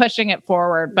keep pushing it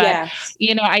forward. But,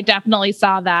 I definitely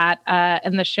saw that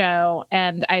in the show.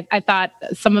 And I thought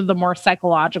some of the more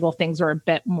psychological things were a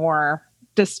bit more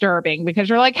disturbing, because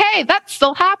you're hey, that's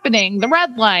still happening. The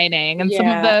redlining and some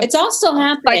of the it's all still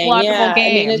happening. Psychological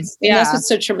games. That's what's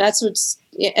so true.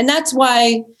 And that's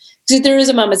why there is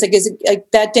a moment. It's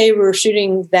that day we were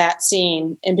shooting that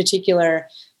scene in particular.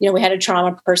 We had a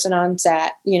trauma person on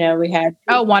set. We had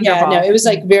wonderful. It was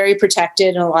very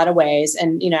protected in a lot of ways,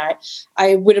 and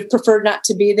I would have preferred not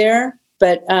to be there,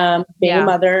 but being a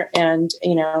mother and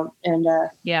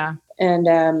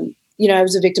I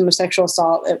was a victim of sexual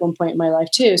assault at one point in my life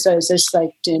too. So it was just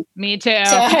me too.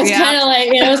 So I was kind of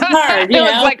it was hard, it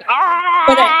was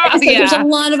but there's a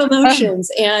lot of emotions,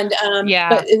 and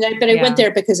but I went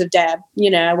there because of Deb.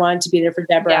 I wanted to be there for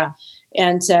Deborah,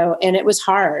 And so, and it was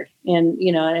hard. And,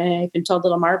 and I even told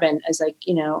little Marvin, I was like,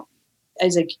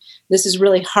 this is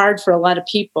really hard for a lot of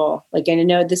people. Like, I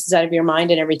know this is out of your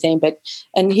mind and everything,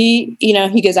 and he,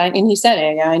 he goes, and he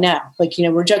said, I know, like,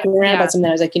 we're joking around about something.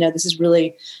 I was like, this is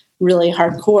really, really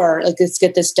hardcore. Like, let's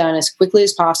get this done as quickly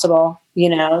as possible.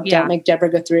 Don't make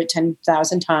Deborah go through it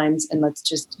 10,000 times, and let's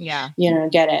just, get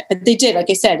it. But they did, like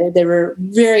I said, they were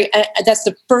very, that's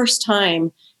the first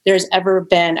time there's ever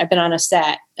been, I've been on a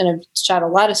set and I've shot a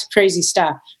lot of crazy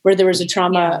stuff where there was a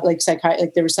trauma, like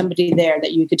there was somebody there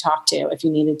that you could talk to if you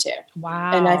needed to.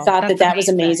 Wow. And I thought that was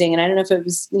amazing. And I don't know if it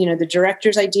was, the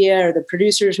director's idea or the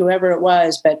producers, whoever it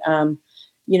was, but, and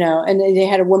they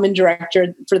had a woman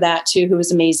director for that too, who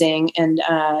was amazing. And,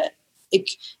 that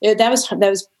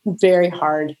was very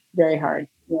hard, very hard.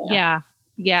 Yeah.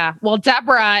 Yeah. Well,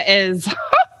 Deborah is,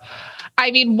 I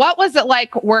mean, what was it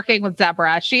like working with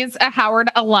Deborah? She's a Howard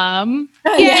alum.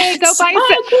 Oh, Yay, yes. go Bison.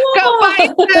 Go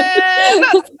Bison.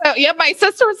 So, yeah, my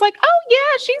sister was like, oh,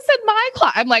 yeah, she's in my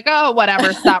class. I'm like, oh,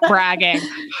 whatever, stop bragging.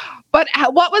 But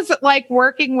what was it like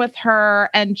working with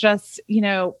her and just,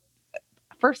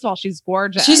 first of all, she's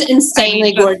gorgeous. She's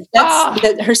insanely gorgeous.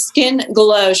 Her skin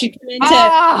glow. She came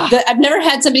into. I've never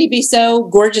had somebody be so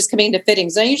gorgeous coming into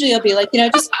fittings. I usually will be like,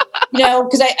 just,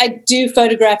 because I do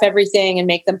photograph everything and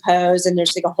make them pose, and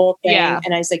there's like a whole thing. Yeah.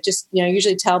 And I was like, just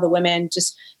usually tell the women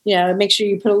just make sure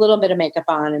you put a little bit of makeup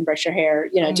on and brush your hair.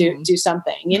 Do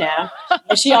something. And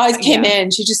she always came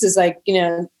in. She just is like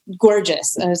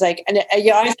gorgeous. And I was like, and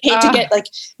you always hate to get like,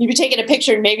 you'd be taking a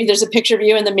picture and maybe there's a picture of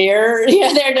you in the mirror.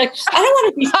 They're like, I don't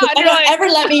want to be, don't ever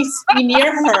let me be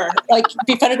near her, like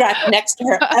be photographed next to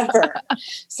her ever.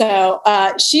 So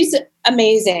she's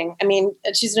amazing. I mean,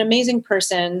 she's an amazing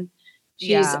person.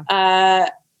 She's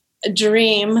a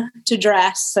dream to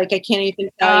dress. Like, I can't even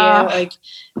tell you, like,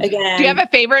 again. Do you have a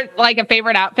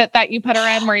favorite outfit that you put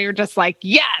her in where you're just like,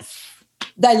 yes?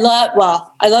 I love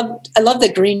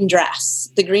the green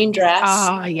dress. The green dress.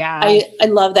 Oh yeah. I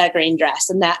love that green dress.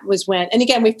 And that was and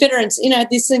again, we fit her in,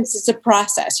 these things, it's a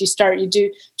process. You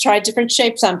try different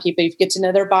shapes on people. You get to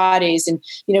know their bodies, and,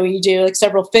 you do like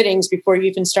several fittings before you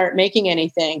even start making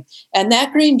anything. And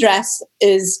that green dress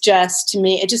is just, to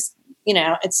me,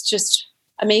 it's just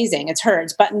amazing. It's her,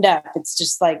 it's buttoned up. It's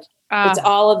just like, it's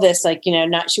all of this, like,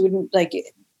 she wouldn't like,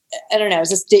 I don't know.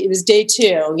 It was day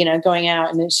 2, going out,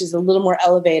 and then she's a little more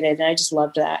elevated, and I just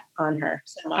loved that on her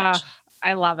so much.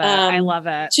 I love it. I love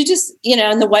it. She just,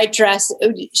 in the white dress,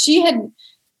 she had,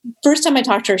 first time I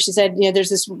talked to her, she said, there's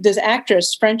this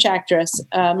actress, French actress,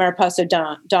 Mariposa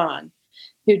Dawn,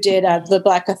 who did The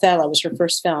Black Othello, was her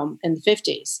first film in the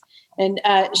 50s. And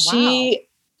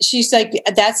she's like,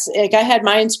 that's like, I had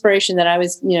my inspiration that I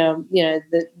was,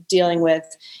 dealing with.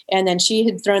 And then she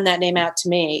had thrown that name out to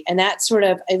me. And that sort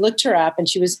of, I looked her up, and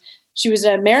she was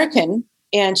an American,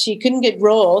 and she couldn't get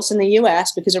roles in the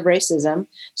US because of racism.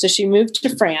 So she moved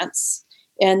to France,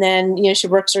 and then, she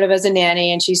worked sort of as a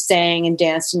nanny, and she sang and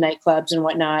danced in nightclubs and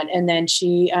whatnot. And then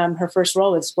she, her first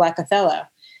role was Black Othello.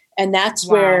 And that's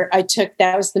where I took,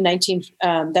 that was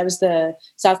the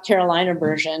South Carolina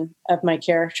version of my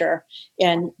character.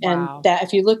 And that,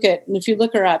 if you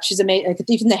look her up, she's amazing. Like,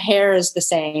 even the hair is the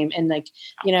same. And like,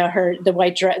 the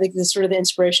white dress, like the sort of the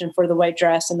inspiration for the white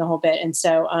dress and the whole bit. And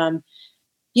so,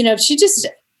 she just,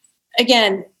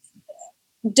 again,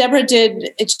 Deborah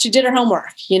did her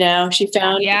homework, she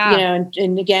found,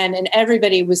 and again, and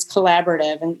everybody was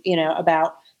collaborative and,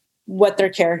 about what their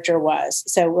character was.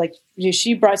 So like,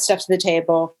 she brought stuff to the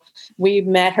table. We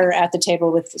met her at the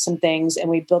table with some things, and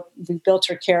we built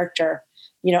her character,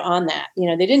 on that.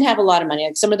 They didn't have a lot of money.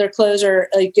 Like, some of their clothes are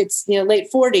like, it's,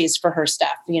 late 40s for her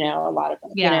stuff, a lot of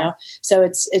it, so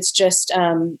it's just,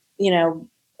 and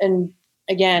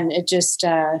again, it just,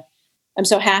 I'm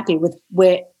so happy with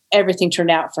where everything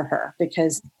turned out for her,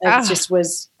 because it just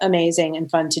was amazing and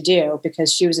fun to do,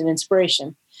 because she was an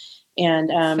inspiration. And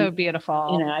so beautiful.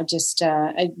 I just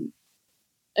I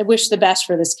wish the best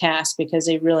for this cast, because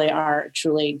they really are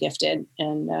truly gifted.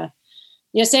 And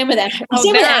same with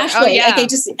Ashley.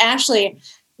 Ashley,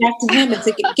 back to him. It's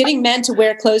like getting men to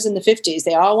wear clothes in the 50s.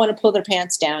 They all want to pull their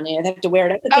pants down. They have to wear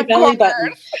it up at their belly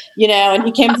button. And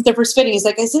he came to the first fitting. He's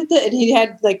like, I said that, and he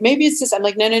had like, maybe it's just. I'm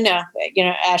like, no.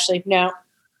 Ashley, no.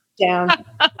 Down.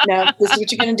 No, this is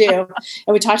what you're going to do.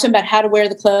 And we talked to him about how to wear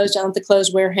the clothes. Don't let the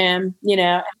clothes wear him,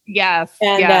 Yes.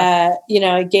 And,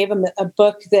 I gave him a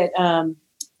book that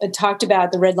talked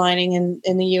about the redlining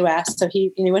in the U.S. So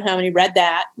he went home and he read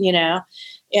that,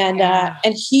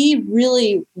 and he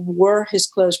really wore his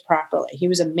clothes properly. He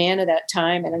was a man of that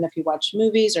time. I don't know if he watched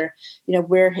movies or,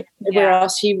 where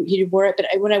else he wore it.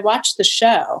 But when I watched the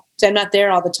show, so I'm not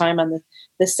there all the time on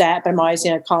the the set, but I'm always,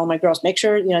 calling my girls, make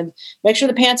sure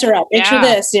the pants are up, make sure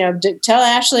this, tell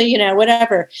Ashley,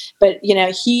 whatever. But,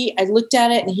 I looked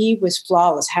at it and he was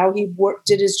flawless, how he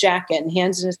did his jacket and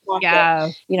hands in his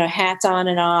pocket, hats on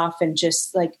and off, and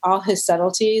just like all his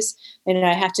subtleties. And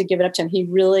I have to give it up to him. He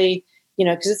really,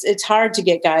 because it's hard to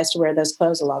get guys to wear those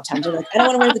clothes a lot of times. They're like, I don't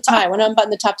want to wear the tie. I want to unbutton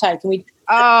the top tie. Can we?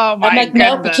 Oh my! I'm like, goodness.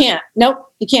 nope, you can't.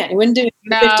 Nope, you can't. He wouldn't do it in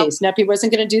the 50s. Nope, he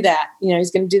wasn't going to do that. He's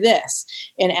going to do this.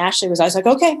 And Ashley was always like,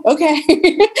 okay.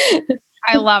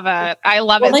 I love it.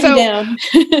 Let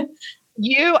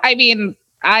you down.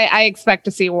 I expect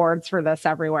to see awards for this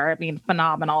everywhere. I mean,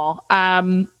 phenomenal.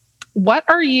 What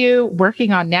are you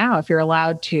working on now, if you're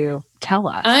allowed to tell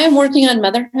us? I'm working on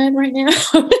motherhood right now.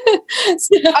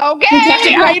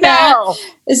 I know.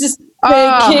 It's just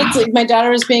the kids. Like, my daughter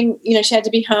was being, she had to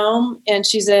be home, and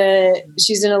she's an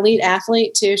elite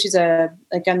athlete too. She's on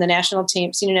the national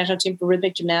team, senior national team for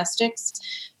rhythmic gymnastics.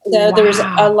 So there's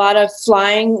a lot of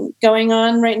flying going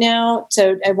on right now.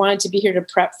 So I wanted to be here to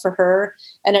prep for her.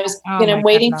 And I was, I'm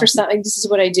waiting for something. This is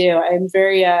what I do. I'm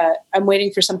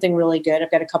waiting for something really good.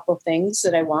 I've got a couple of things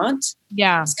that I want.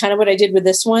 Yeah. It's kind of what I did with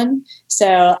this one.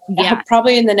 So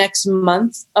probably in the next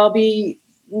month, I'll be,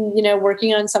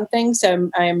 working on something. So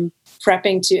I'm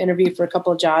prepping to interview for a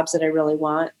couple of jobs that I really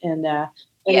want. And then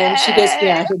she goes,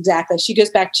 exactly. She goes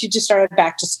back. She just started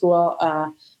back to school,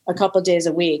 a couple of days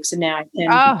a week. So now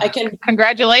I can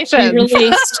congratulations. Be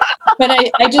released. But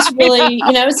I just really,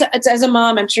 it's as a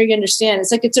mom, I'm sure you understand.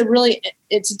 It's like,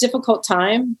 it's a difficult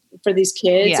time for these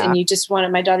kids. And you just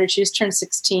want my daughter, she just turned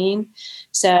 16.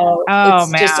 So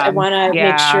I want to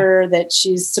make sure that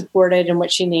she's supported in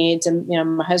what she needs. And,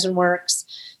 my husband works.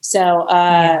 So,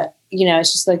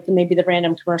 it's just like maybe the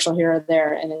random commercial here or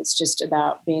there. And it's just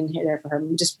about being there for her.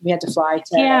 We had to fly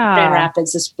to Grand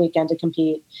Rapids this weekend to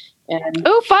compete. And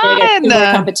fun! I got 2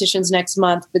 more competitions next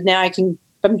month, but now I'm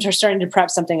starting to prep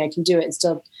something. I can do it and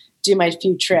still do my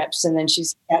few trips. And then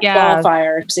she's got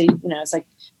qualifier. So, it's like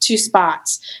 2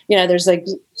 spots. There's like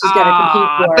she's got to compete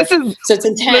for. So it's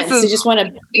intense. You just want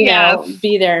to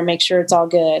be there and make sure it's all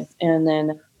good. And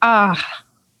then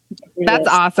that's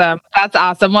awesome. That's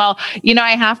awesome. Well,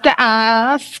 I have to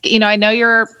ask. I know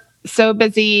you're so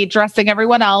busy dressing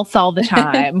everyone else all the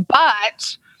time,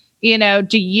 but.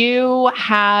 Do you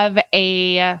have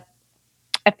a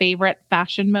favorite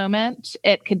fashion moment?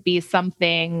 It could be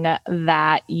something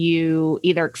that you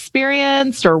either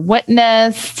experienced or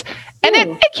witnessed. And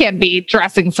it can be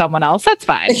dressing someone else. That's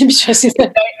fine. It can be dressing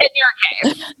in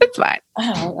your case. It's fine.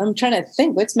 Oh, I'm trying to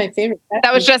think. What's my favorite?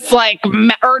 That was just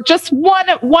or just one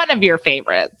of your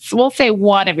favorites. We'll say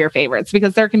one of your favorites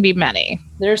because there can be many.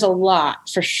 There's a lot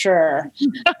for sure.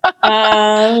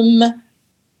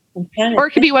 Or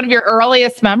it could be one of your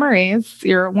earliest memories.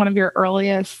 One of your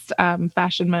earliest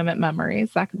fashion moment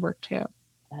memories. That could work too.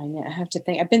 I have to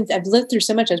think. I've lived through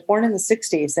so much. I was born in the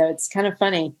 60s, so it's kind of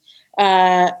funny.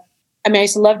 I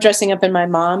used to love dressing up in my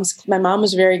mom's. My mom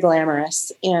was very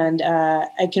glamorous, and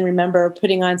I can remember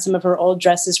putting on some of her old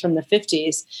dresses from the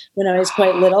 50s when I was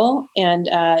quite little. And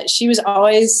she was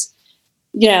always,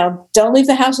 don't leave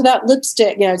the house without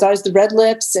lipstick. It's always the red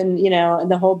lips and,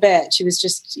 and the whole bit. She was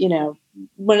just,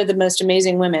 one of the most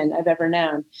amazing women I've ever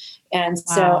known. And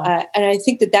so, and I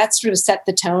think that sort of set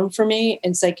the tone for me.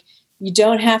 And it's like, you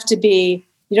don't have to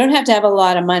have a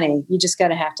lot of money. You just got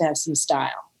to have some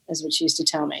style, is what she used to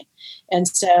tell me. And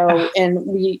so, and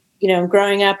we,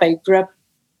 growing up, I grew up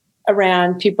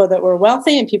around people that were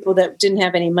wealthy and people that didn't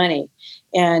have any money.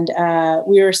 And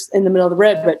we were in the middle of the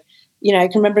road, but, I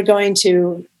can remember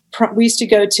we used to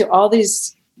go to all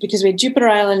these, because we had Jupiter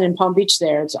Island and Palm Beach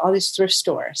there. It's all these thrift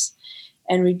stores.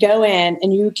 And we'd go in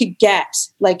and you could get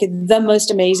like the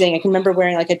most amazing. I can remember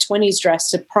wearing like a 20s dress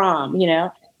to prom,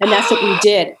 and that's what we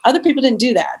did. Other people didn't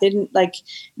do that. They didn't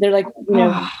they're like,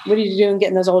 what are you doing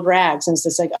getting those old rags? And it's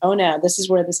just like, oh no, this is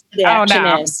where the action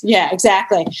is. Yeah,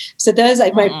 exactly. So those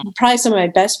probably some of my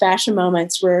best fashion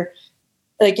moments were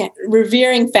like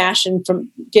revering fashion,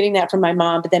 from getting that from my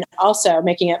mom, but then also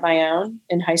making it my own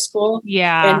in high school.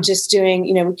 Yeah. And just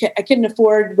doing, I couldn't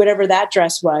afford whatever that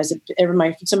dress was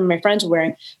some of my friends were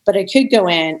wearing, but I could go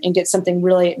in and get something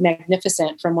really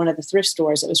magnificent from one of the thrift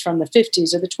stores. It was from the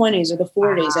 50s or the 20s or the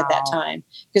 40s at that time,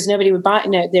 because nobody would buy,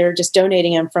 they were just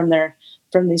donating them from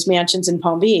these mansions in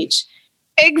Palm Beach.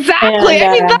 Exactly.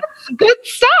 And, that's good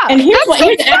stuff. And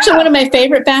here's actually one of my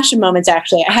favorite fashion moments.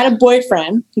 Actually, I had a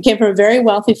boyfriend who came from a very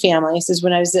wealthy family. This is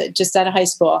when I was just out of high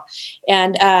school,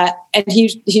 and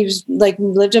he was like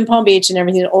lived in Palm Beach and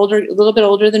everything. A little bit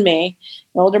older than me,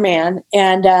 older man.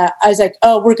 And I was like,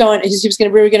 oh, we were going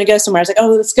to go somewhere. I was like, oh,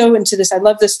 let's go into this. I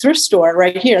love this thrift store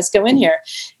right here. Let's go in here.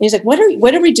 And he's like, what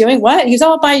are we doing? What? He goes,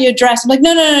 oh, I'll buy you a dress. I'm like,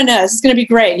 no. This is going to be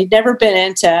great. He'd never been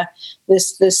into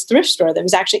this thrift store that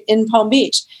was actually in Palm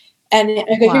Beach. And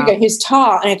I go, here you go. He's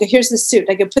tall. And I go, here's the suit.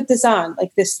 I go, put this on,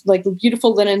 like this, like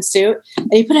beautiful linen suit. And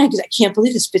he put it on. He goes, I can't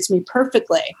believe this fits me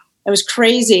perfectly. It was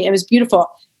crazy. It was beautiful.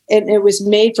 It was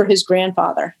made for his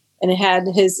grandfather. And it had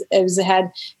his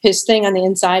thing on the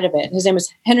inside of it. His name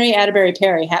was Henry Atterbury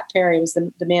Perry. Hat Perry was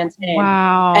the man's name.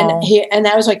 Wow. And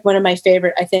that was like one of my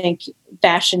favorite, I think,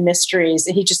 fashion mysteries.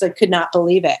 And he just like could not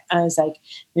believe it. I was like,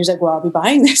 he was like, well, I'll be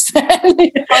buying this.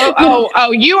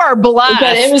 Oh, you are blessed.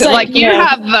 But it was like you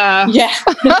have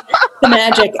the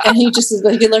magic. And he just is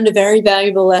like, he learned a very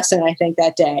valuable lesson, I think,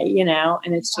 that day,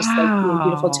 and it's just like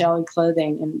beautiful tailored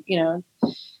clothing and,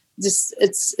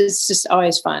 it's just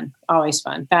always fun.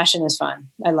 Fashion is fun.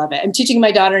 I love it. I'm teaching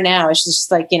my daughter now. She's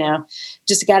just like,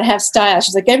 just got to have style.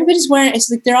 She's like, everybody's wearing, it's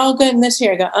like, they're all good in this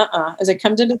here. I go, I was like,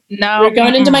 we're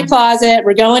going into my closet.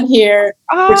 We're going here.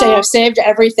 We're saying I've saved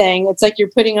everything. It's like,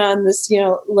 you're putting on this,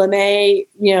 LeMay,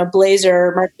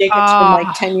 blazer, Marc Jacobs from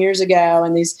like 10 years ago.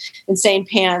 And these insane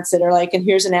pants that are like, and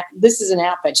this is an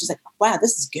outfit. She's like, wow,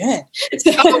 this is good.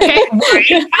 Okay.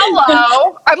 Right.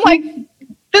 Hello. I'm like,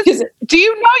 do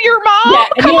you know your mom? Yeah,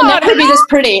 and you'll never be this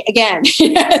pretty again.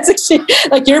 It's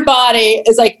like your body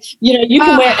is like, you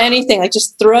can wear anything, like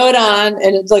just throw it on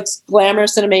and it looks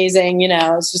glamorous and amazing.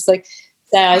 It's just like,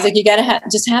 so I was like, you got to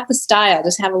just have the style,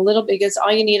 just have a little, because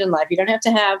all you need in life. You don't have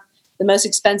to have the most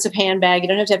expensive handbag. You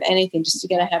don't have to have anything. Just you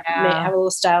got to have a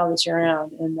little style that's your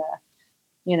own, and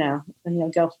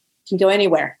can go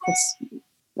anywhere.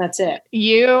 That's it.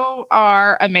 You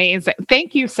are amazing.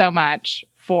 Thank you so much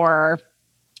for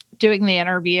doing the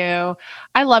interview.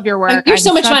 I love your work. You're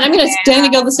so much fun. I'm going to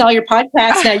go listen to all your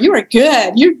podcasts now. You are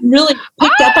good. You really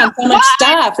picked up on so much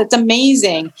stuff. It's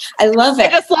amazing. I love it.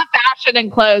 I just love fashion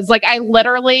and clothes. Like I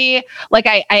literally, like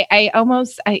I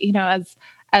almost, as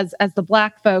the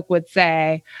Black folk would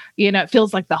say, it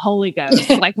feels like the Holy Ghost.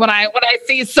 Like when I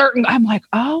see certain, I'm like,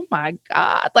 oh my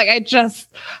God. Like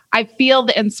I feel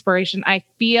the inspiration. I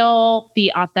feel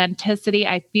the authenticity.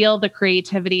 I feel the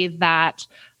creativity that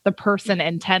the person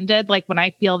intended. Like when I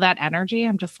feel that energy,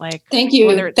 I'm just like, thank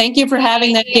you. Thank you for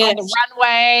having that gift. On the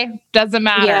runway, doesn't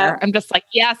matter. Yeah. I'm just like,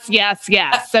 yes.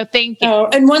 So thank you. Oh,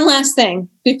 and one last thing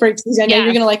before, because I know you're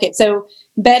going to like it. So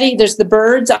Betty, there's the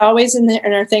birds always in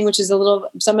our thing, which is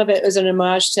some of it was an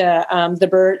homage to the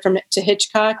bird to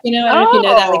Hitchcock. I don't know if you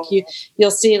know that. Like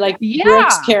you'll see like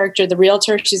Brooke's character, the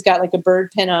realtor, she's got like a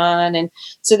bird pin on, and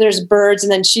so there's birds,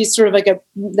 and then she's sort of like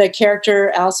the character,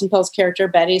 Alison Pill's character,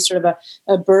 Betty's sort of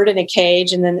a bird in a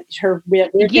cage, and then her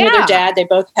dad, they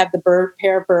both have the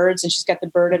pair of birds, and she's got the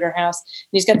bird at her house,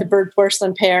 and he's got the bird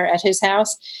porcelain pair at his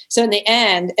house. So in the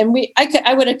end, and I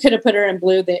could have put her in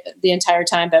blue the entire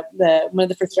time, but one of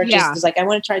the first directors was like, I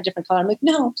want to try a different color. I'm like,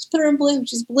 no, just put her in blue.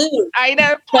 She's blue. I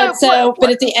know.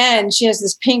 But at the end, she has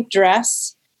this pink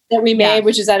dress that we made,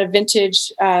 which is out of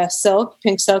vintage pink silk.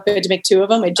 We had to make two of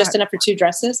them. We had just enough for two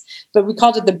dresses, but we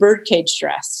called it the bird cage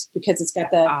dress because it's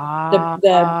got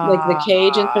the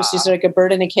cage, and so she's like a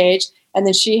bird in a cage. And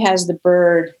then she has the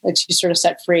bird, like she's sort of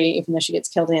set free, even though she gets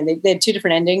killed in. They had two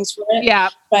different endings for it. Yeah.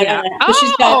 But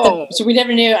she's got so we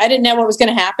never knew. I didn't know what was going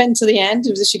to happen to the end. It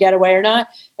was if she got away or not.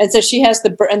 And so she has the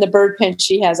bird pin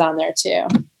she has on there too.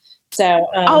 So,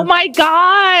 oh my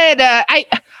God,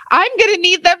 I'm going to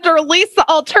need them to release the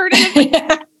alternative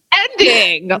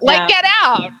ending. Like Get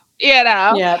Out.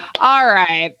 Yeah. All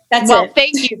right. That's it.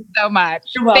 Thank you so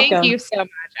much. You're welcome. Thank you so much.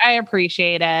 I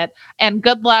appreciate it. And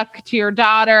good luck to your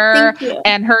daughter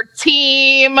and her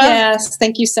team. Yes.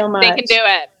 Thank you so much. They can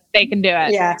do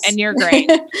it. Yes. And you're great.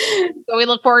 So we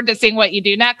look forward to seeing what you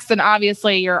do next. And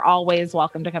obviously you're always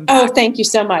welcome to come back. Oh, thank you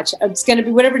so much. It's going to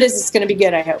be whatever it is. It's going to be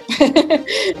good. I hope.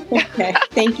 Okay.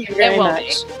 Thank you very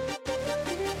much.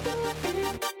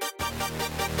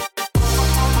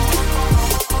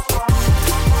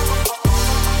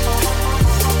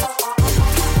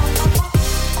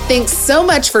 Thanks so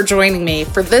much for joining me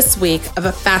for this week of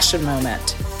A Fashion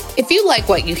Moment. If you like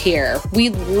what you hear,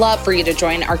 we'd love for you to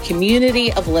join our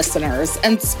community of listeners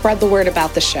and spread the word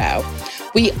about the show.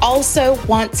 We also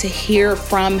want to hear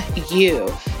from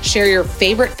you. Share your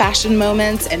favorite fashion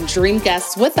moments and dream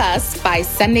guests with us by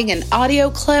sending an audio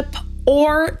clip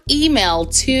or email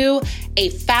to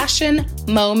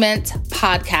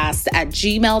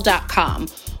afashionmomentpodcast@gmail.com.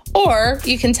 Or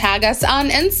you can tag us on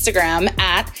Instagram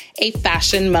at A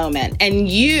Fashion Moment, and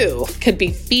you could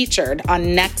be featured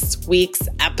on next week's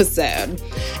episode.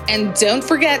 And don't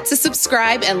forget to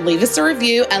subscribe and leave us a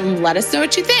review and let us know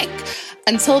what you think.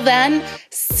 Until then,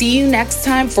 see you next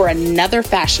time for another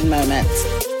fashion moment.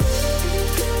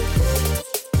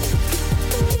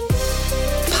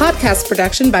 Podcast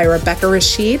production by Rebecca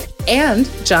Rashid and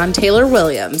John Taylor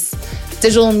Williams.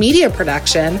 Digital media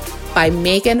production by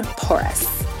Megan Porras.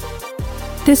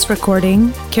 This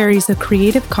recording carries a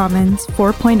Creative Commons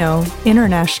 4.0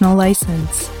 international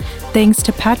license. Thanks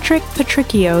to Patrick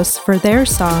Patricios for their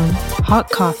song, Hot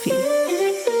Coffee.